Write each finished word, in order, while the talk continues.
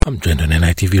I'm joined on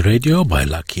NITV Radio by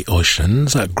Lucky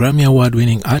Oceans, a Grammy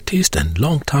Award-winning artist and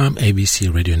long-time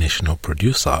ABC Radio National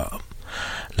producer.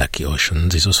 Lucky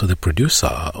Oceans is also the producer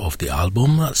of the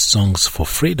album Songs for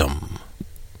Freedom.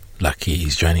 Lucky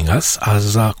is joining us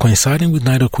as coinciding with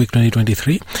Night Week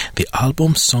 2023, the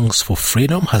album Songs for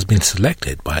Freedom has been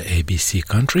selected by ABC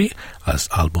Country as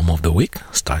Album of the Week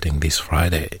starting this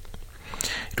Friday.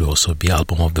 It will also be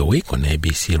Album of the Week on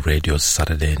ABC Radio's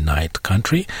Saturday Night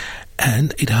Country,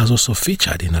 and it has also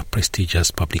featured in a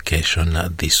prestigious publication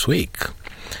this week.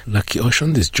 Lucky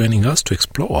Oceans is joining us to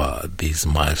explore these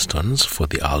milestones for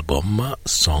the album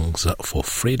Songs for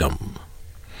Freedom.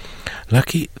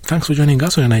 Lucky, thanks for joining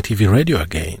us on NITV Radio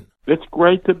again. It's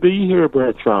great to be here,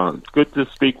 Bertrand. It's good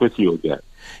to speak with you again.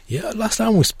 Yeah, last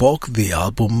time we spoke, the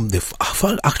album,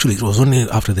 actually it was only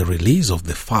after the release of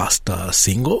the first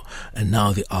single, and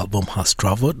now the album has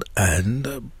traveled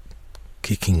and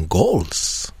kicking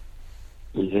goals.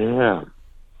 Yeah,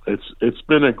 it's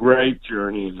been a great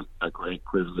journey and a great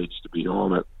privilege to be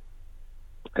on it.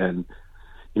 And,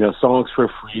 you know, Songs for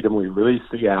Freedom, we released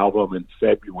the album in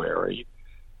February.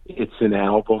 It's an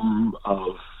album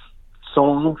of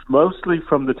songs mostly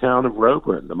from the town of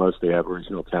Roebourne, the mostly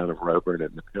Aboriginal town of Roebourne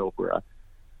in the Pilbara.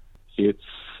 It's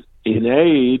in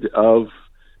aid of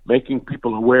making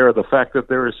people aware of the fact that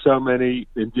there are so many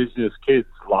Indigenous kids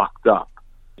locked up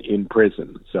in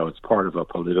prison. So it's part of a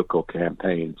political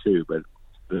campaign too. But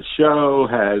the show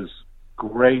has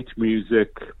great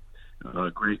music.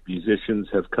 Great musicians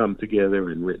have come together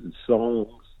and written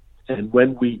songs. And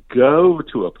when we go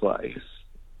to a place,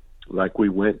 like we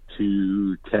went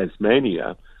to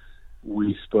Tasmania,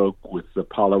 we spoke with the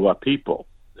Palawa people.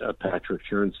 Patrick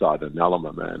Churnside, a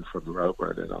Nulluma man from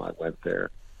Roebourne, and I went there.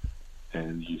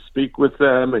 And you speak with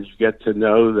them and you get to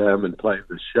know them and play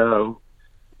the show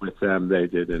with them. They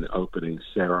did an opening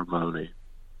ceremony.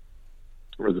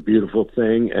 It was a beautiful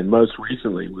thing. And most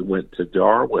recently, we went to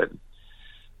Darwin,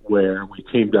 where we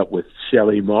teamed up with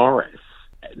Shelley Morris,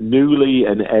 newly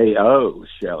an AO,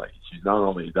 Shelley. She's not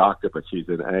only a doctor, but she's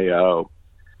an AO.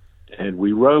 And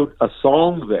we wrote a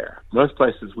song there. Most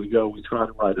places we go, we try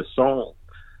to write a song.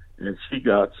 And she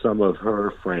got some of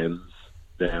her friends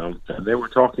down, and they were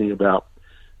talking about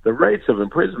the rates of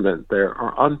imprisonment there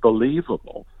are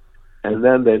unbelievable. And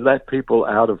then they let people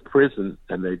out of prison,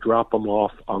 and they drop them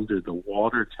off under the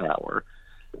water tower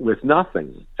with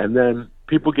nothing. And then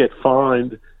people get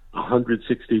fined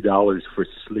 $160 for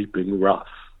sleeping rough.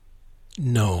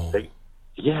 No.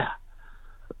 Yeah.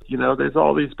 You know, there's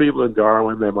all these people in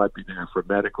Darwin. They might be there for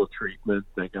medical treatment.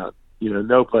 They got,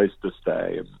 no place to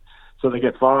stay. And so they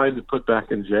get fined and put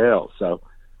back in jail. So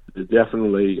there's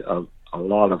definitely a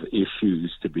lot of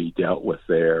issues to be dealt with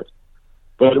there.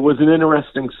 But it was an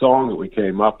interesting song that we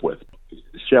came up with.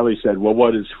 Shelley said, well,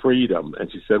 what is freedom?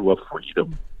 And she said, well,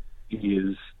 freedom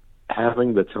is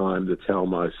having the time to tell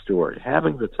my story,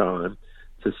 having the time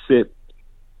to sit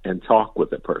and talk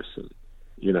with a person.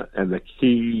 And the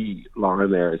key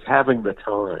line there is having the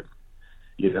time,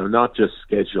 not just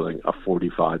scheduling a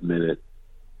 45-minute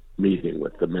meeting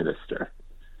with the minister.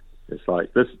 It's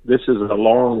like this is a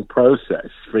long process,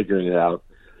 figuring out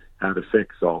how to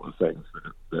fix all the things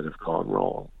that have gone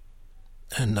wrong.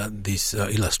 And this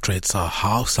illustrates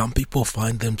how some people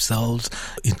find themselves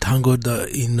entangled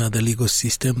in the legal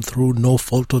system through no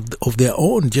fault of their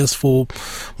own, just for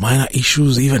minor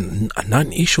issues, even a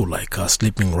non-issue like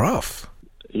sleeping rough.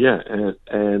 Yeah,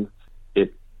 and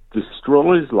it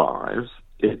destroys lives.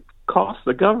 It costs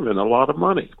the government a lot of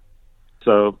money.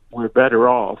 So we're better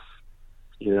off,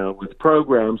 with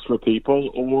programs for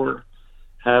people, or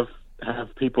have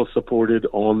people supported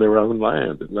on their own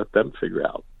land and let them figure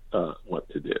out what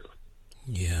to do.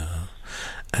 Yeah.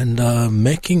 And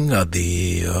making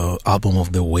the album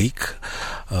of the week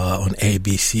on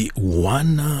ABC,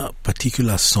 one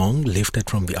particular song lifted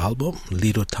from the album,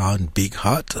 Little Town Big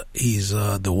Heart, is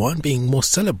the one being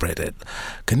most celebrated.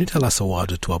 Can you tell us a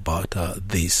word or two about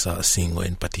this single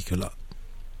in particular?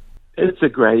 It's a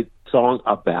great song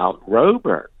about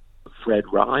Roebourne. Fred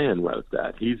Ryan wrote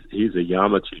that. He's a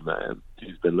Yamachi man.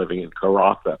 He's been living in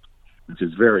Karratha, which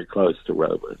is very close to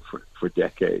Roebourne for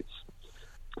decades.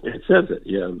 It says it,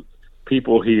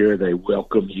 people here, they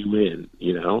welcome you in,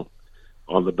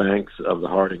 on the banks of the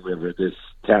Harding River. This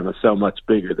town is so much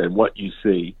bigger than what you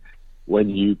see when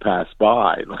you pass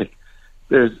by. Like,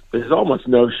 there's almost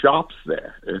no shops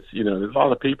there. It's, there's a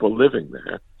lot of people living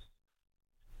there.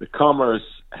 The commerce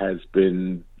has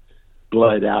been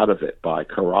bled out of it by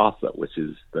Karratha, which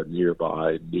is the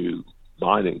nearby new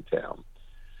mining town.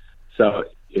 So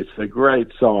it's a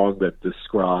great song that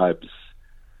describes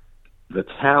the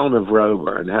town of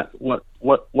Roeburn,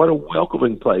 what a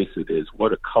welcoming place it is,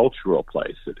 what a cultural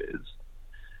place it is.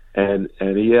 And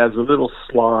he has a little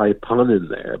sly pun in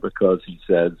there because he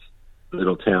says,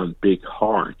 little town, big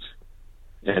heart.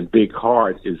 And Big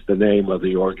Heart is the name of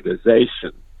the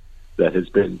organization that has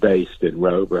been based in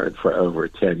Roeburn for over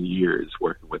 10 years,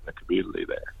 working with the community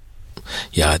there.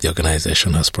 Yeah, the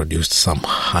organization has produced some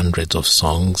hundreds of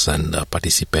songs and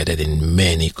participated in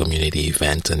many community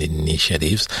events and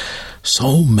initiatives.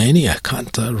 So many, I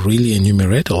can't really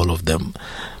enumerate all of them.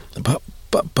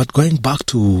 But going back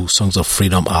to Songs of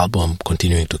Freedom album,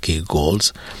 Continuing to Kick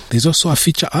Goals, there's also a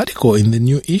feature article in the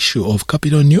new issue of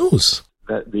Capital News.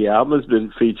 The album has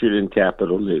been featured in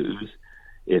Capital News.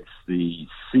 It's the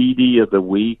CD of the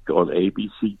week on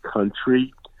ABC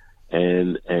Country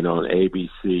and on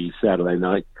ABC Saturday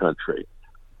Night Country.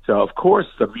 So, of course,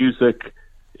 the music,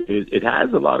 it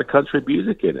has a lot of country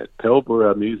music in it.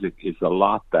 Pilbara music is a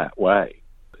lot that way.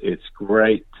 It's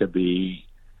great to be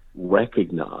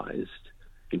recognized,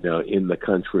 in the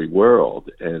country world.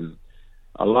 And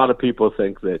a lot of people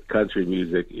think that country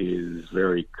music is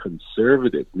very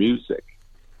conservative music.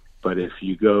 But if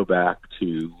you go back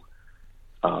to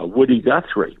Woody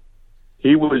Guthrie,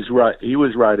 he was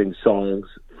writing songs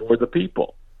for the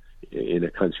people in a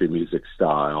country music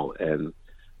style, and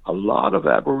a lot of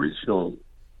Aboriginal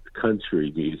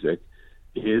country music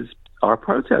are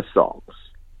protest songs.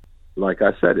 Like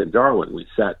I said, in Darwin, we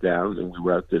sat down and we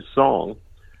wrote this song,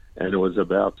 and it was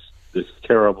about this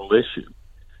terrible issue.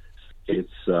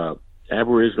 It's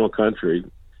Aboriginal country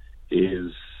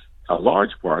is a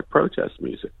large part protest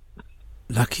music.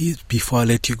 Lucky, before I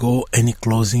let you go, any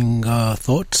closing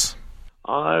thoughts?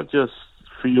 I just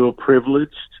feel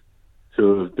privileged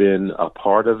to have been a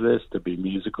part of this, to be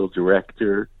musical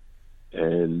director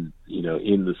and,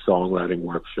 in the songwriting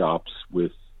workshops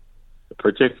with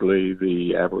particularly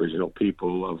the Aboriginal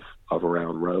people of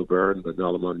around Roeburn, the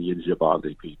Ngunnawal and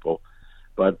Yinjiabandi people.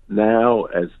 But now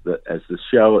as the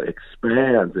show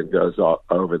expands and goes all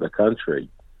over the country,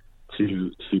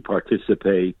 to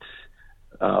participate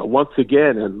once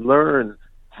again and learn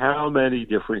how many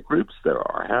different groups there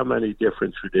are, how many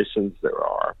different traditions there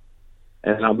are.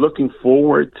 And I'm looking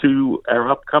forward to our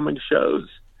upcoming shows.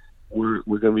 We're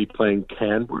going to be playing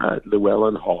Canberra at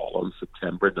Llewellyn Hall on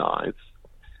September 9th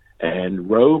and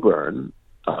Roeburn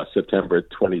September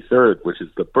 23rd, which is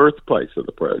the birthplace of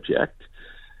the project.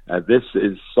 This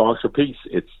is Songs for Peace.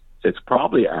 It's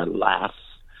probably our last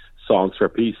Songs for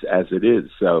Peace as it is.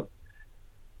 So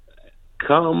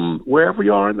come wherever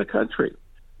you are in the country.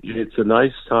 It's a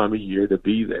nice time of year to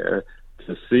be there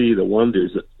to see the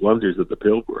wonders of the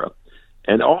Pilbara.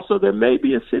 And also there may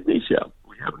be a Sydney show.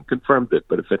 We haven't confirmed it,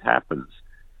 but if it happens,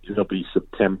 it'll be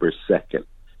September 2nd.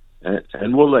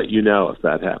 And we'll let you know if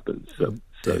that happens. So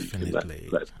definitely. You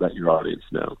can let your audience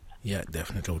know. Yeah,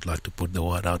 definitely would like to put the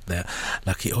word out there.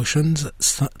 Lucky Oceans,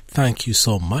 thank you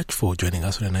so much for joining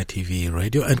us on NITV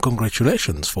Radio, and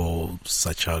congratulations for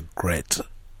such a great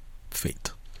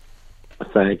feat.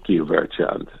 Thank you,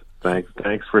 Verchand.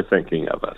 Thanks for thinking of us.